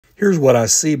Here's what I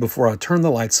see before I turn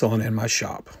the lights on in my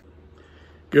shop.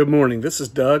 Good morning, this is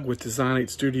Doug with Design 8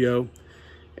 Studio,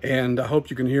 and I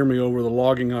hope you can hear me over the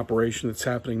logging operation that's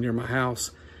happening near my house.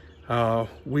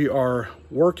 We are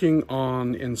working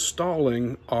on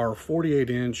installing our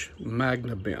 48-inch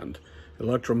Magnabend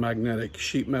electromagnetic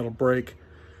sheet metal brake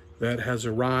that has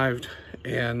arrived,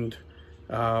 and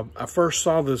I first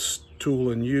saw this tool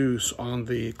in use on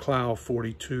the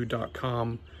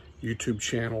clow42.com YouTube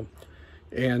channel.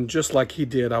 And just like he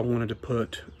did, I wanted to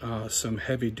put some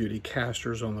heavy-duty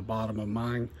casters on the bottom of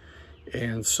mine.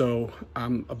 And so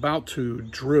I'm about to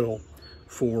drill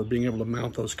for being able to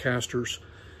mount those casters.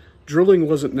 Drilling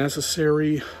wasn't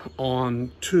necessary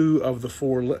on 2 of the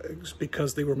 4 legs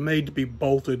because they were made to be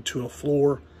bolted to a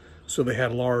floor, so they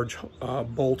had large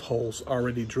bolt holes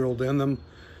already drilled in them.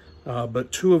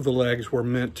 But 2 of the legs were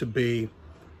meant to be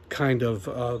kind of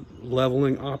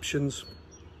leveling options,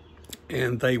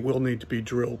 and they will need to be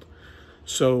drilled.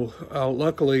 So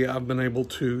luckily I've been able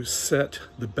to set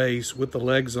the base with the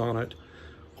legs on it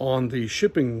on the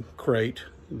shipping crate,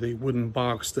 the wooden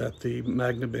box that the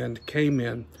Magnabend came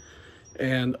in,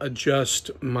 and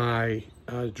adjust my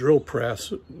drill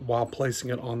press while placing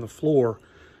it on the floor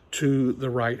to the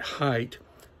right height.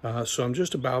 So I'm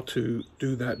just about to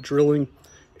do that drilling,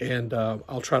 and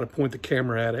I'll try to point the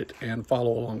camera at it and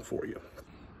follow along for you.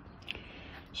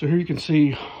 So here you can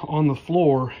see on the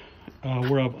floor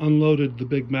where I've unloaded the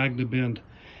big Magnabend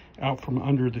out from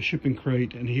under the shipping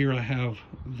crate, and here I have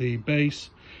the base.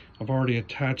 I've already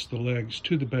attached the legs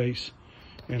to the base,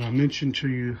 and I mentioned to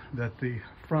you that the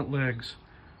front legs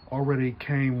already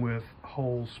came with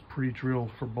holes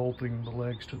pre-drilled for bolting the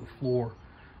legs to the floor.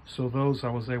 So those I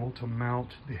was able to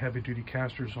mount the heavy-duty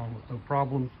casters on with no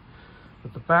problem.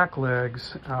 But the back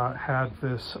legs had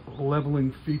this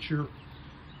leveling feature.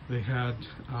 They had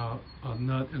a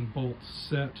nut and bolt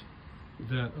set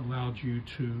that allowed you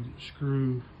to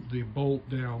screw the bolt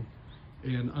down,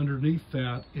 and underneath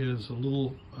that is a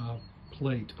little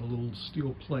plate, a little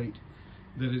steel plate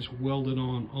that is welded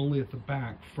on only at the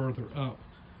back further up,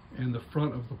 and the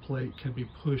front of the plate can be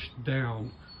pushed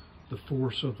down. The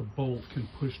force of the bolt can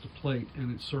push the plate,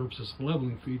 and it serves as a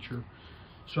leveling feature.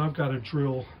 So I've got to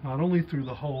drill not only through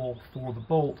the hole for the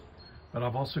bolt, but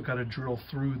I've also got to drill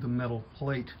through the metal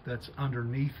plate that's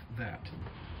underneath that.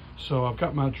 So I've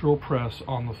got my drill press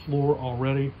on the floor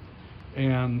already,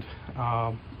 and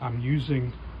I'm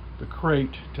using the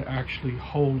crate to actually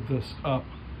hold this up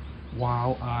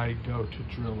while I go to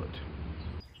drill it.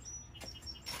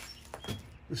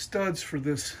 The studs for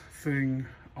this thing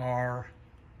are,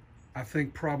 I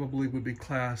think, probably would be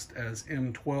classed as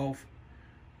M12.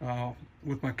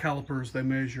 With my calipers, they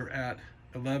measure at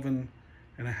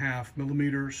 11.5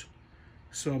 millimeters.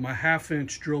 So my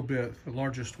 1/2-inch drill bit, the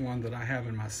largest one that I have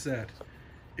in my set,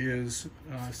 is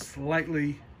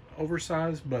slightly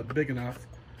oversized but big enough,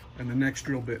 and the next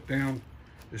drill bit down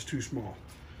is too small.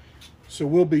 So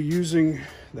we'll be using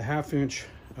the 1/2-inch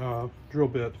drill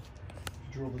bit to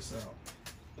drill this out.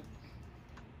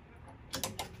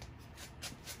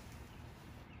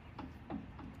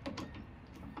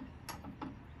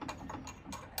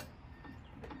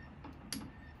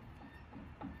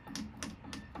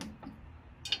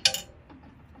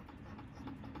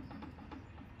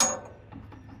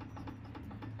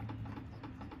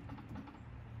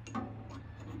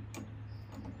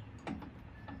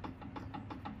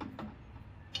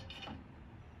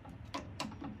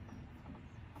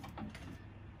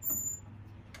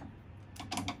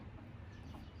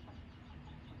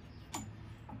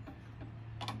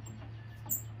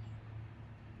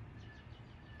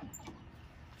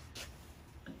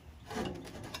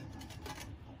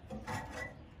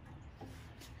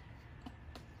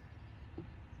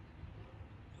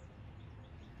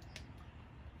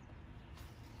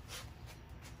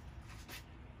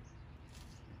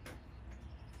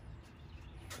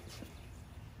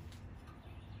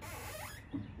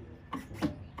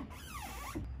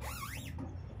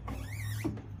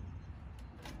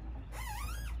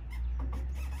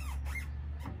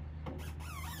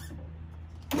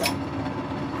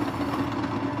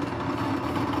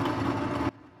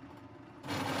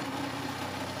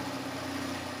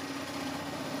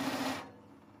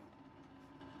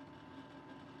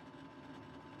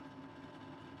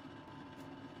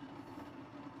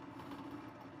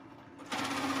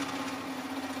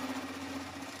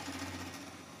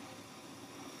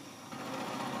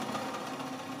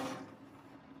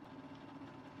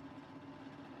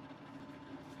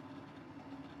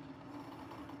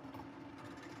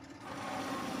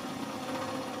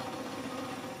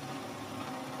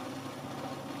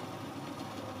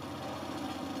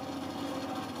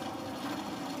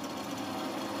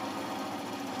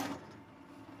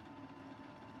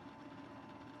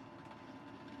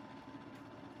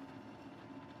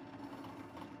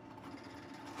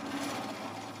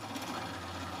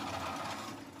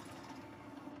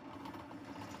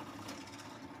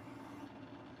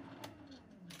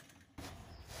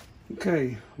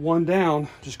 Okay, one down.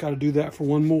 Just got to do that for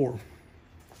one more.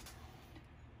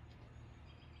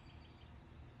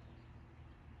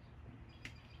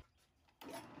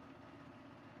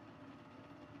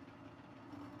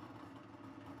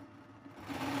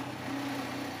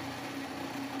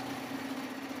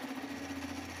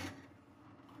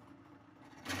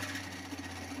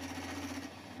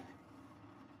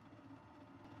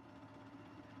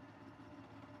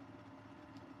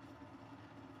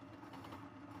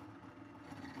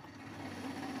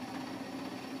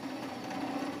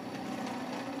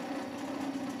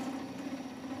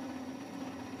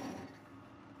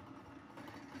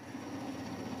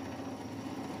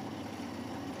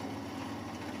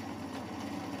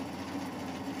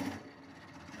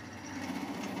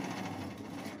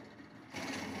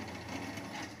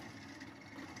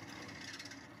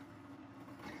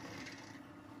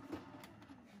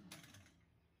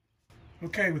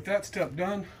 Okay, with that step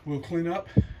done, we'll clean up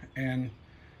and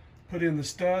put in the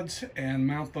studs and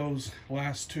mount those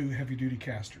last two heavy-duty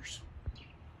casters.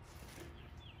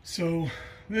 So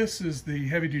this is the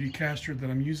heavy-duty caster that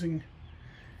I'm using,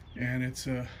 and it's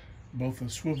both a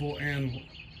swivel and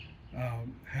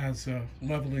has a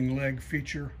leveling leg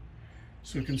feature,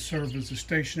 so it can serve as a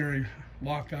stationary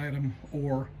locked item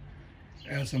or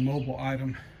as a mobile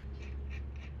item.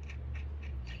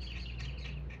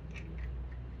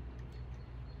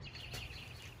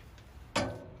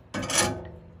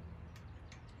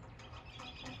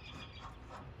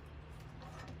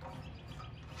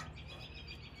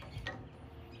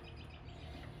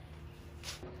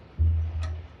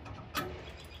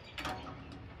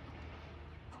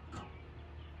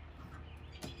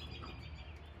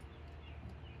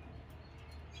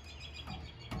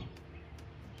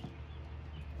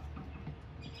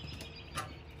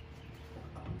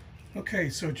 Okay,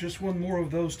 so just one more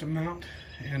of those to mount,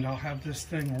 and I'll have this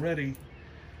thing ready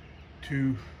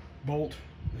to bolt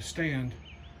the stand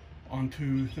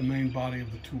onto the main body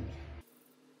of the tool.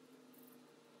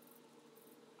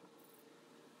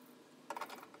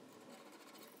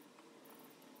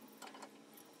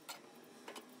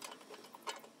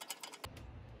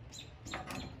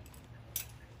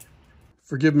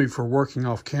 Forgive me for working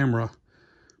off camera,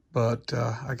 but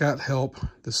I got help.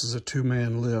 This is a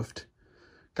two-man lift.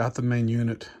 Got the main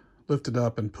unit lifted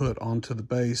up and put onto the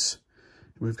base.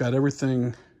 We've got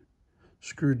everything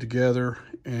screwed together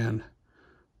and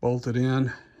bolted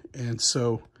in. And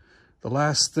so the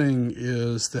last thing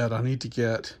is that I need to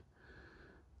get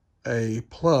a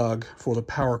plug for the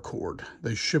power cord.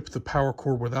 They ship the power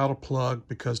cord without a plug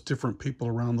because different people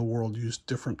around the world use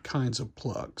different kinds of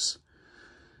plugs.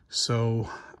 So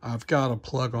I've got a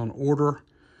plug on order,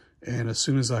 and as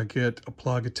soon as I get a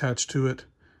plug attached to it,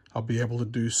 I'll be able to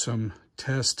do some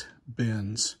test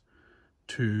bends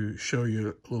to show you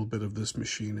a little bit of this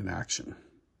machine in action.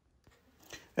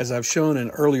 As I've shown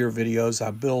in earlier videos,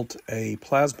 I built a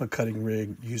plasma cutting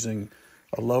rig using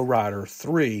a LowRider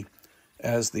 3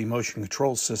 as the motion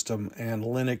control system and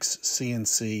Linux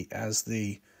CNC as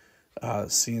the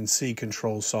CNC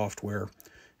control software.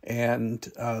 And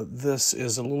this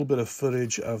is a little bit of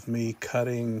footage of me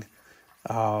cutting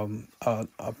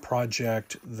a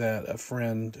project that a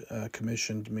friend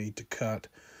commissioned me to cut,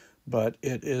 but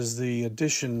it is the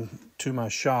addition to my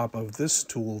shop of this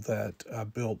tool that I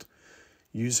built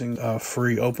using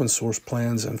free open source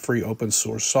plans and free open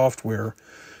source software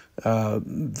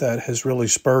that has really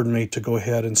spurred me to go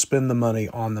ahead and spend the money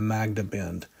on the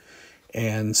Magnabend.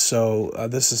 And so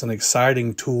this is an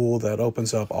exciting tool that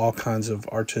opens up all kinds of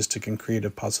artistic and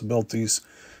creative possibilities,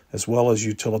 as well as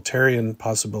utilitarian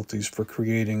possibilities for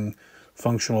creating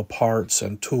functional parts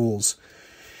and tools.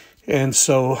 And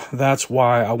so that's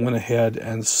why I went ahead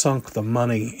and sunk the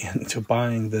money into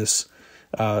buying this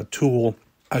tool.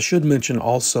 I should mention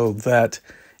also that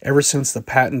ever since the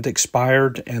patent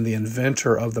expired and the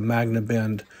inventor of the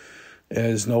Magnabend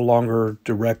is no longer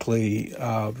directly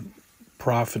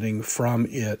profiting from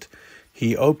it,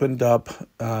 he opened up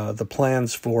the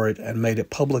plans for it and made it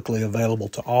publicly available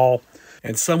to all.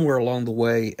 And somewhere along the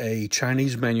way, a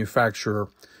Chinese manufacturer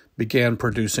began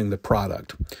producing the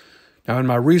product. Now, in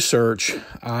my research,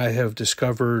 I have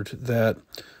discovered that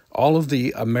all of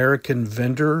the American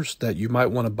vendors that you might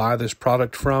want to buy this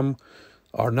product from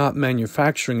are not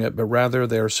manufacturing it, but rather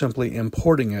they are simply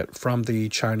importing it from the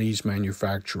Chinese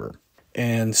manufacturer.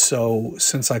 And so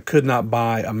since I could not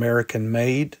buy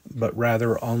American-made, but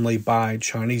rather only buy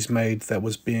Chinese-made that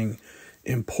was being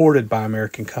imported by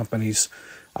American companies,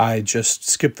 I just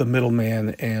skipped the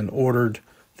middleman and ordered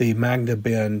the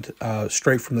Magnabend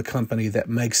straight from the company that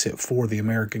makes it for the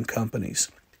American companies.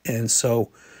 And so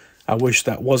I wish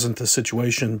that wasn't the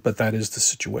situation, but that is the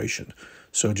situation.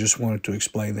 So just wanted to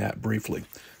explain that briefly.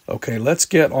 Okay, let's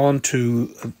get on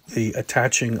to the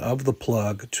attaching of the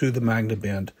plug to the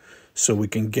Magnabend so we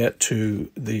can get to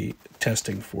the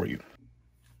testing for you.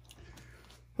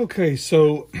 Okay,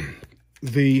 so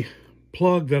the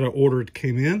plug that I ordered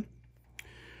came in,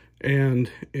 and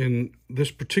in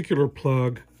this particular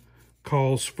plug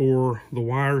calls for the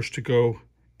wires to go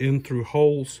in through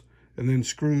holes and then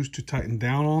screws to tighten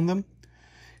down on them.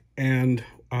 And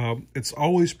it's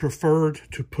always preferred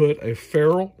to put a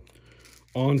ferrule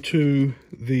onto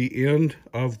the end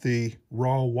of the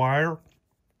raw wire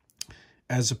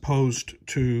as opposed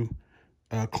to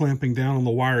clamping down on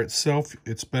the wire itself.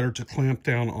 It's better to clamp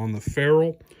down on the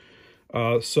ferrule.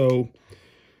 Use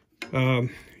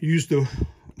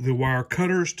the wire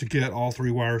cutters to get all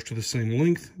three wires to the same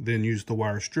length, then use the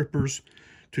wire strippers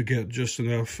to get just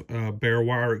enough bare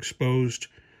wire exposed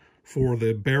for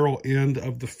the barrel end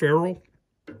of the ferrule.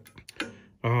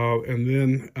 And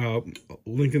then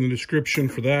link in the description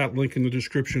for that, link in the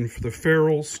description for the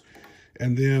ferrules.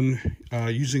 And then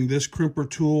using this crimper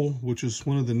tool, which is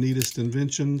one of the neatest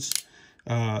inventions,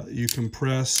 you can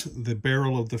press the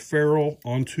barrel of the ferrule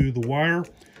onto the wire.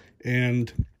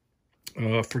 And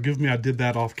forgive me, I did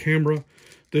that off camera.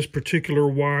 This particular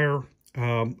wire,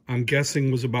 I'm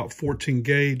guessing was about 14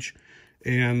 gauge,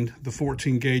 and the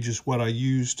 14 gauge is what I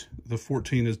used. The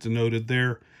 14 is denoted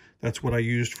there. That's what I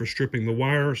used for stripping the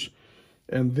wires.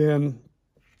 And then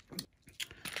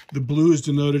the blue is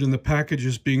denoted in the package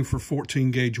as being for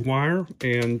 14 gauge wire,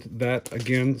 and that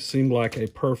again seemed like a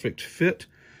perfect fit.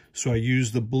 So I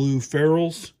used the blue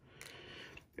ferrules.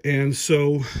 And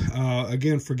so,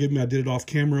 again, forgive me, I did it off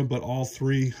camera, but all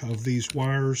three of these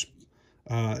wires,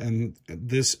 and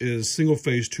this is single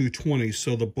phase 220,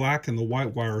 so the black and the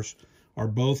white wires are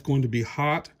both going to be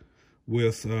hot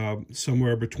with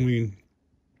somewhere between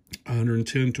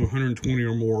 110 to 120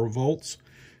 or more volts,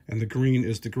 and the green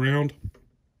is the ground.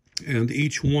 And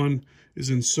each one is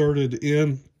inserted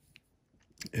in,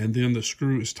 and then the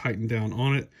screw is tightened down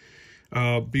on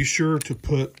it. Be sure to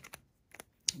put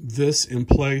this in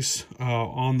place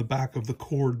on the back of the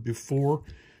cord before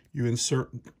you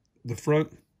insert the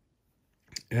front,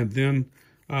 and then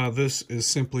this is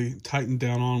simply tightened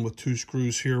down on with two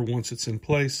screws here once it's in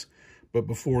place. But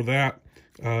before that,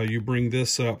 you bring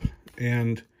this up,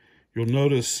 and you'll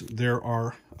notice there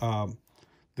are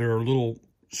little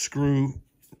screw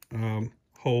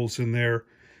holes in there,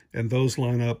 and those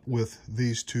line up with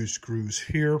these two screws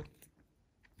here.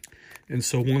 And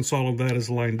so once all of that is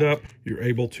lined up, you're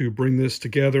able to bring this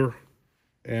together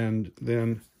and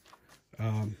then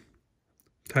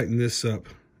tighten this up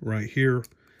right here.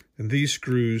 And these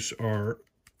screws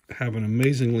have an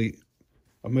amazing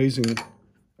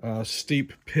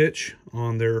steep pitch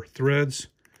on their threads,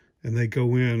 and they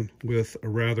go in with a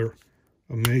rather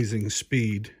amazing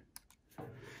speed.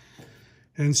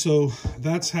 And so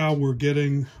that's how we're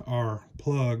getting our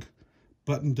plug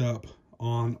buttoned up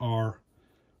on our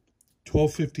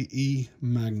 1250E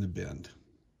Magnabend.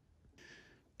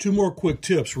 Two more quick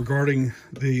tips regarding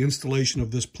the installation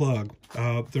of this plug.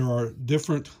 There are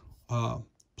different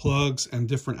plugs and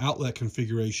different outlet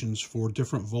configurations for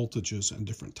different voltages and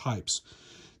different types.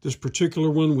 This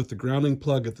particular one with the grounding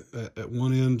plug at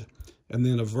one end and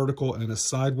then a vertical and a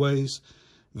sideways,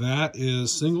 that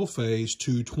is single phase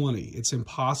 220. It's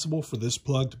impossible for this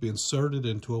plug to be inserted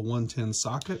into a 110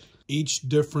 socket. Each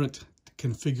different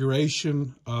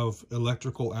configuration of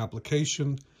electrical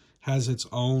application has its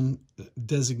own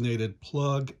designated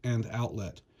plug and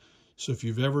outlet. So if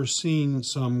you've ever seen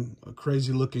some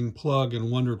crazy looking plug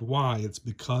and wondered why, it's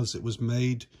because it was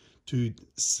made to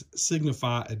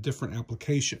signify a different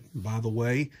application. By the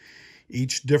way,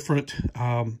 each different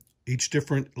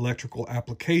electrical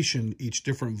application, each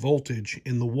different voltage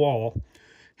in the wall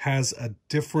has a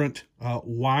different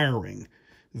wiring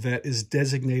that is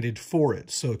designated for it.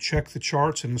 So check the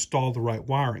charts and install the right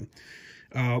wiring.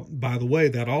 By the way,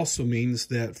 that also means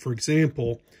that, for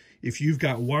example, if you've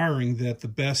got wiring that the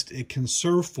best it can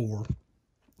serve for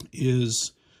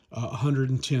is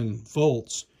 110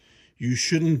 volts, you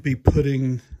shouldn't be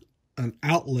putting an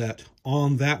outlet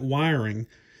on that wiring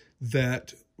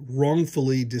that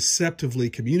wrongfully, deceptively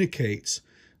communicates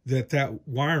that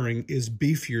wiring is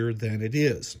beefier than it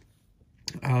is.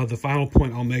 The final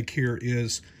point I'll make here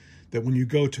is that when you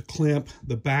go to clamp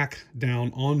the back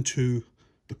down onto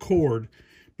the cord,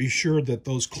 be sure that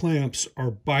those clamps are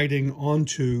biting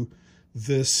onto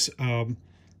this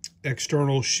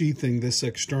external sheathing, this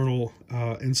external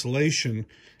insulation,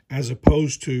 as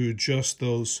opposed to just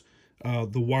those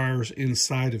the wires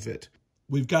inside of it.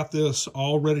 we've got this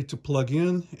all ready to plug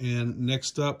in, and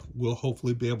next up, we'll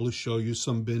hopefully be able to show you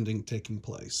some bending taking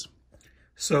place.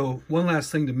 So one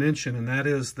last thing to mention, and that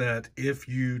is that if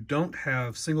you don't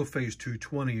have single phase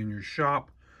 220 in your shop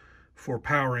for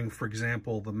powering, for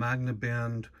example, the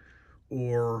Magnabend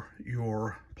or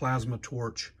your plasma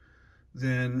torch,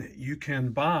 then you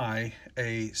can buy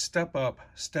a step-up,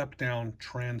 step-down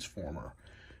transformer.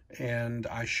 And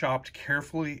I shopped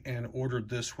carefully and ordered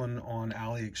this one on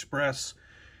AliExpress.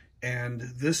 And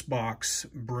this box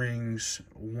brings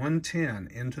 110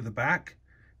 into the back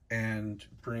and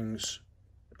brings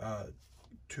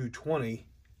 220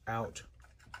 out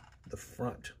the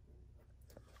front.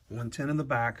 110 in the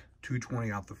back, 220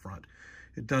 out the front.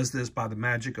 It does this by the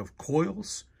magic of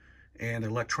coils, and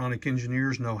electronic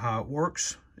engineers know how it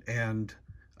works, and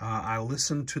I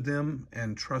listen to them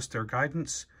and trust their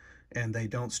guidance, and they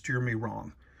don't steer me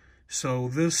wrong. So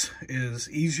this is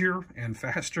easier and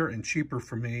faster and cheaper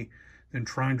for me than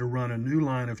trying to run a new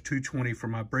line of 220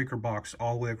 from my breaker box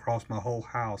all the way across my whole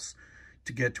house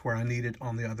to get to where I need it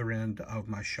on the other end of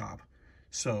my shop.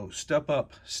 So step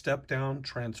up, step down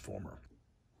transformer.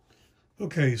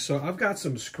 Okay, so I've got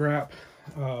some scrap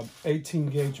 18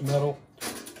 gauge metal,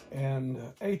 and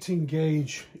 18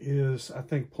 gauge is, I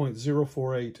think,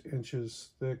 0.048 inches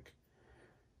thick,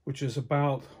 which is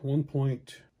about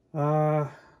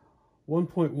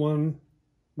 1.1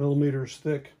 millimeters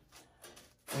thick.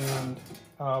 And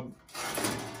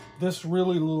this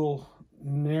really little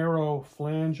narrow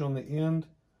flange on the end,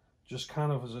 just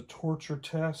kind of as a torture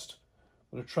test.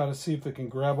 I'm going to try to see if it can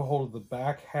grab a hold of the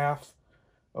back half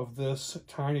of this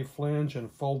tiny flange and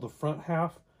fold the front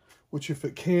half, which if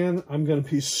it can, I'm going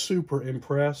to be super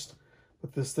impressed.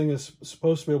 But this thing is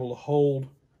supposed to be able to hold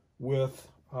with,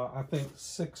 I think,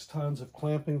 6 tons of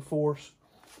clamping force.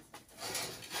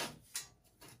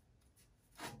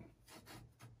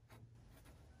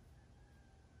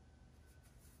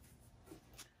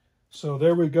 So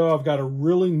there we go. I've got a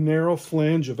really narrow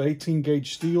flange of 18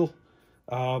 gauge steel.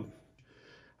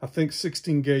 I think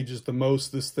 16 gauge is the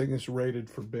most this thing is rated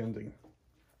for bending.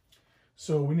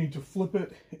 So we need to flip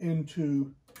it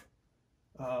into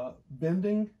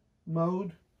bending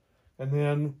mode, and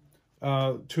then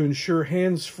to ensure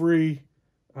hands-free,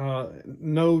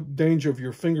 no danger of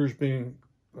your fingers being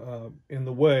in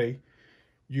the way,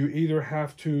 you either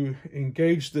have to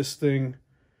engage this thing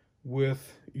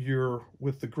with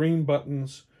the green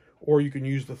buttons, or you can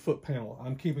use the foot panel.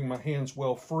 I'm keeping my hands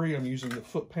well free. I'm using the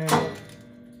foot panel,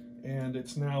 and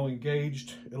it's now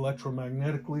engaged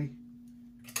electromagnetically.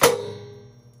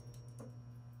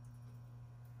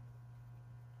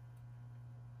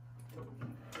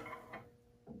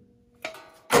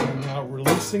 I'm now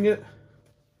releasing it.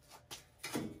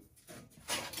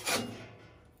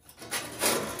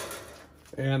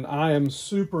 And I am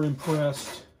super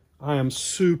impressed. I am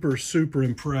super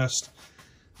impressed.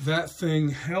 That thing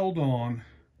held on.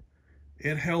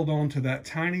 It held on to that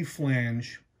tiny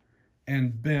flange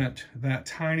and bent that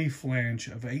tiny flange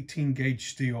of 18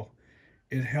 gauge steel.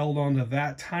 It held on to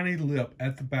that tiny lip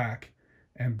at the back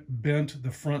and bent the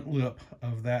front lip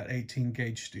of that 18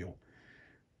 gauge steel.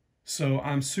 So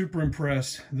I'm super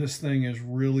impressed. This thing is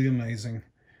really amazing,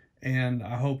 and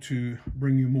I hope to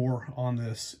bring you more on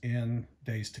this in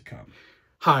days to come.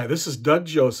 Hi, this is Doug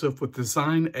Joseph with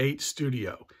Design 8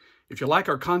 Studio. If you like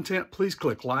our content, please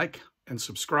click like and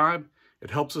subscribe. It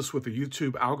helps us with the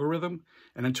YouTube algorithm.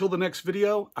 And until the next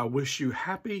video, I wish you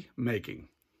happy making.